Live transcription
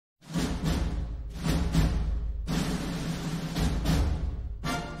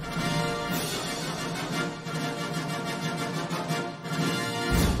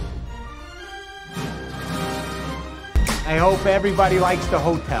I hope everybody likes the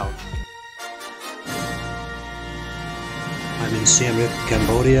hotel. I'm in Siem,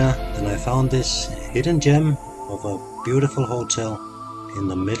 Cambodia, and I found this hidden gem of a beautiful hotel in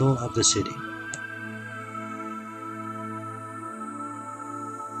the middle of the city.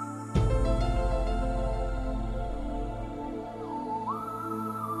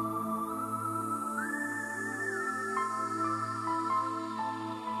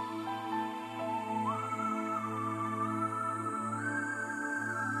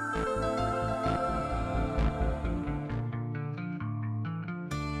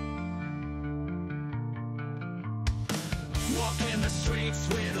 Walking the streets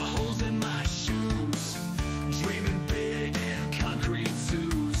with holes in my shoes, dreaming big in concrete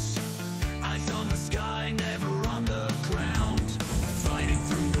zoos. Eyes on the sky, never on the ground, fighting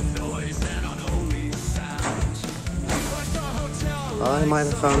through the noise and unholy sound. I might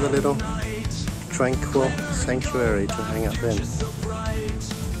have found a little tranquil sanctuary to hang out in.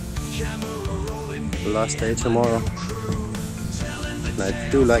 The last day tomorrow. And I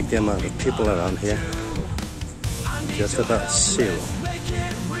do like the amount of people around here. Just about zero.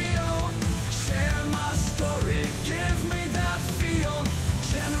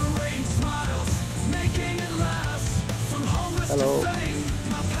 Hello.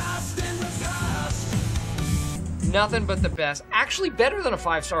 Nothing but the best. Actually better than a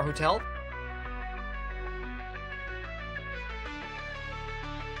 5-star hotel.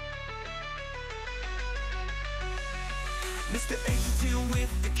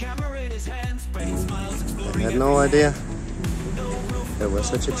 I had no idea there was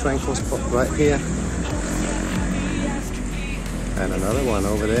such a tranquil spot right here. And another one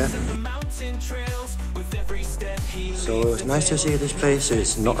over there. So it's nice to see this place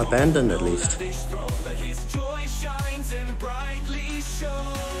is not abandoned at least.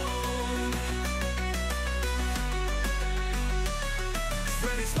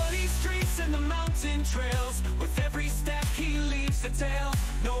 Trails with every step he leaves a tale.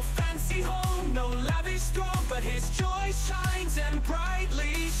 No fancy home, no lavish throne, but his joy shines and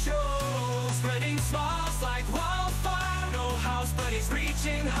brightly shows. Spreading smiles like wildfire. No house, but he's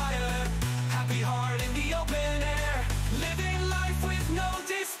reaching higher. Happy heart in the open air, living life with no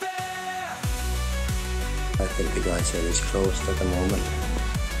despair. I think the guy said it's closed at the moment.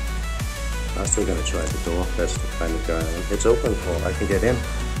 I'm still gonna try the door. That's the kind of guy I am. It's open for I can get in.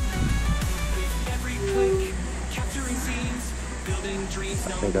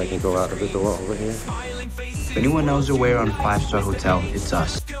 I think I can go out of the door over here. If anyone knows the way around a 5-star hotel, it's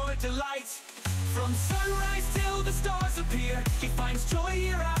us. From sunrise till the stars appear, he finds joy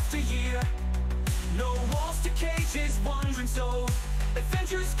year after year. No walls to cage his wandering soul.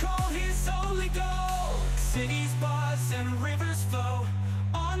 Adventures call his only goal. Cities buzz and rivers flow.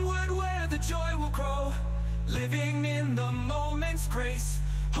 Onward where the joy will grow. Living in the moment's grace.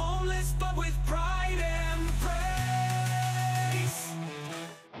 Homeless but with pride and praise.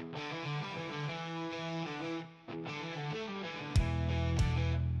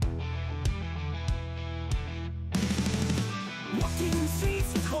 Walking the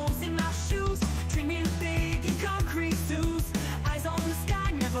streets with holes in my shoes, dreaming big in concrete zoos. Eyes on the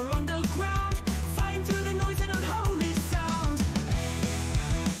sky, never on the ground, fighting through the noise and unholy sound.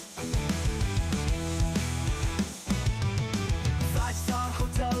 5-star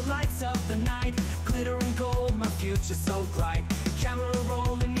hotel lights up the night, glittering gold, my future so bright. Camera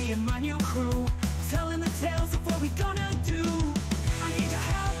rolling, me and my new crew, telling the tales of what we gonna do. I need your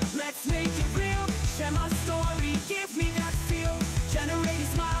help, let's make it real. Share my story, give me that feel. Generating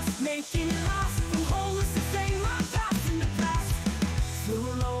smiles, making it last. From homeless to fame, my past in the past. Flew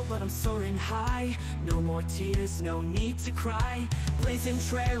low, but I'm soaring high. No more tears, no need to cry. Blazing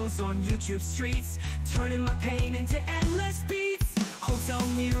trails on YouTube streets, turning my pain into endless beats. Hotel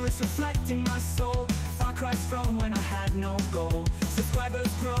mirrors reflecting my soul. Far cries from when I had no goal.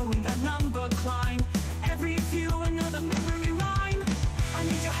 Subscribers grow and that number climb. Every view another memory rhyme. I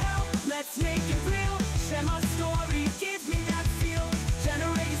need your help, let's make it real. Share my story, give me that feel.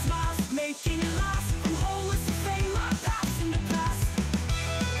 Generating smiles, making it last. From homeless to fame, my past in the past.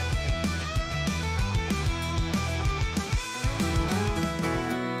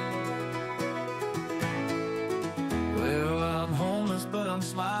 Well, I'm homeless but I'm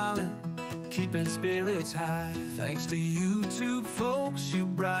smiling, keeping spirits high. Thanks to YouTube folks, you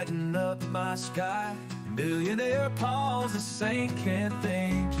brighten up my sky. Billionaire Paul's a saint, can't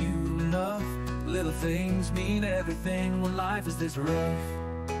thank you enough. Little things mean everything when life is this rough.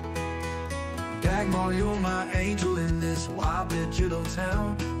 Dagmar, you're my angel in this wild digital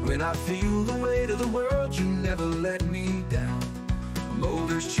town. When I feel the weight of the world, you never let me down.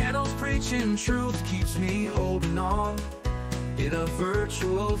 Mulder's channels preaching truth keeps me holding on. In a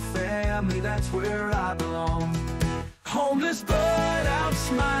virtual family, that's where I belong. Homeless but out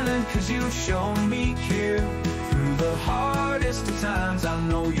smiling, 'cause you've shown me care. Through the hardest of times, I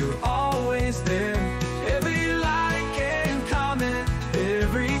know you're always there. Every like and comment,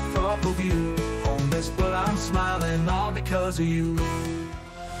 every thought of you. Homeless but I'm smiling, all because of you.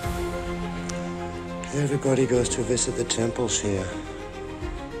 Everybody goes to visit the temples here.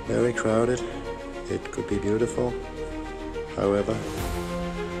 Very crowded. It could be beautiful. However,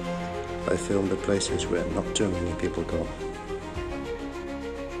 I filmed the places where not too many people go.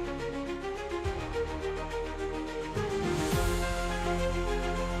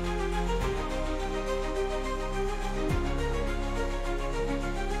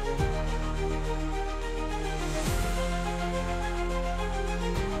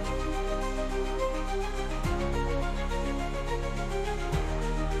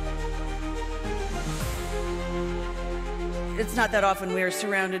 It's not that often we're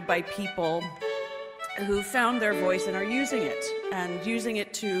surrounded by people who found their voice and are using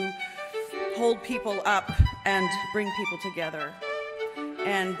it to hold people up and bring people together.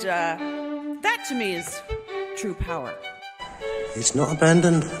 And that to me is true power. It's not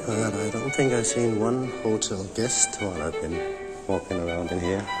abandoned, but I don't think I've seen one hotel guest while I've been walking around in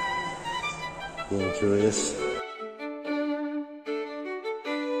here. Being curious.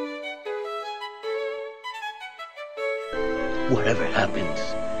 Whatever happens,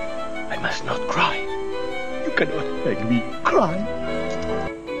 I must not cry. You cannot make me cry.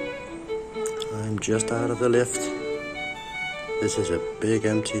 I'm just out of the lift. This is a big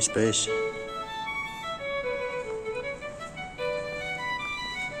empty space.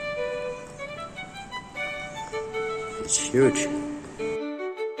 It's huge.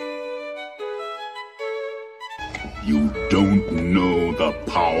 You don't know the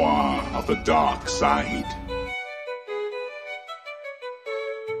power of the dark side.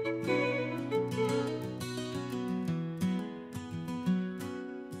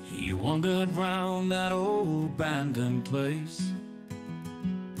 He wandered round that old abandoned place,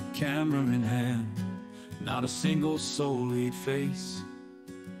 camera in hand, not a single soul he'd face.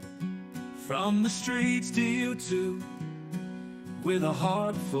 From the streets to YouTube, with a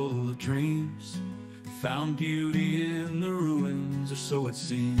heart full of dreams, found beauty in the ruins, or so it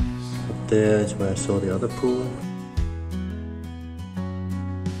seems. Up there is where I saw the other pool.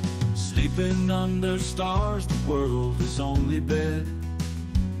 Sleeping under stars, the world is only bed.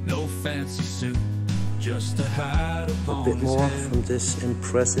 No fancy suit, just a hat upon A bit his more head. from this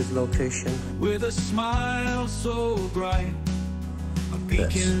impressive location. With a smile so bright, a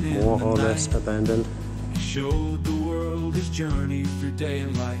That's beacon in more the or less night. abandoned. He showed the world his journey through day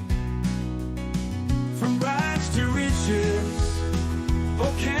and light. From rags to riches,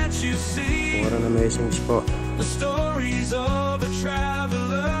 oh can't you see? What an amazing spot. The stories of a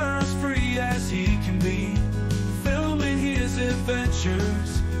traveler, as free as he can be, filming his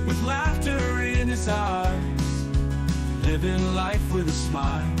adventures with laughter in his eyes, living life with a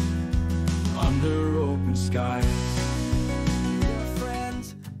smile under open skies.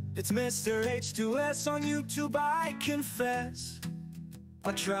 Friends, it's Mr. H2S on YouTube, I confess.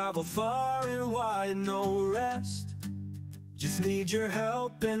 I travel far and wide, no rest. Just need your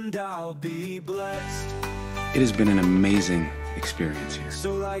help and I'll be blessed. It has been an amazing experience here.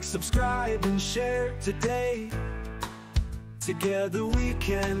 So like, subscribe and share today. Together we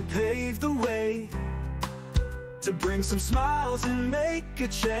can pave the way to bring some smiles and make a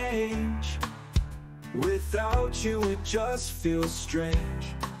change. Without you it just feels strange.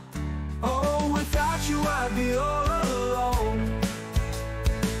 Oh, without you I'd be all alone.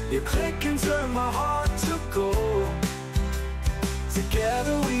 You click and turn my heart to gold.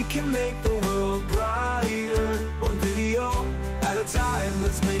 Together we can make the world brighter. One video at a time,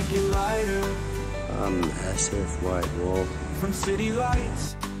 let's make it lighter. A massive white wall. From city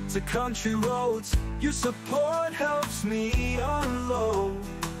lights to country roads, your support helps me unload.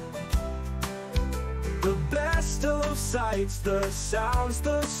 The best of sights, the sounds,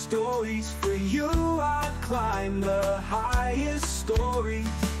 the stories. For you I'd climb the highest story.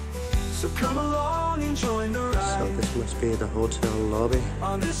 So come along and join the ride. So this must be the hotel lobby.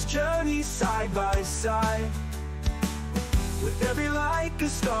 On this journey side by side, with every light the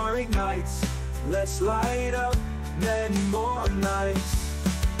star ignites. Let's light up many more nights.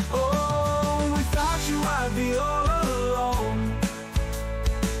 Oh, without you I'd be all alone.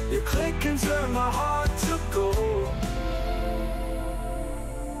 You click and turn my heart to gold.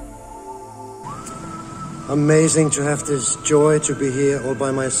 Amazing to have this joy to be here all by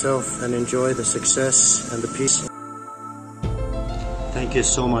myself and enjoy the success and the peace. Thank you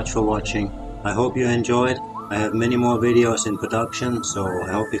so much for watching. I hope you enjoyed. I have many more videos in production, so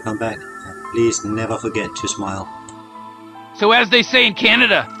I hope you come back. Please never forget to smile. So as they say in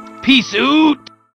Canada, peace out!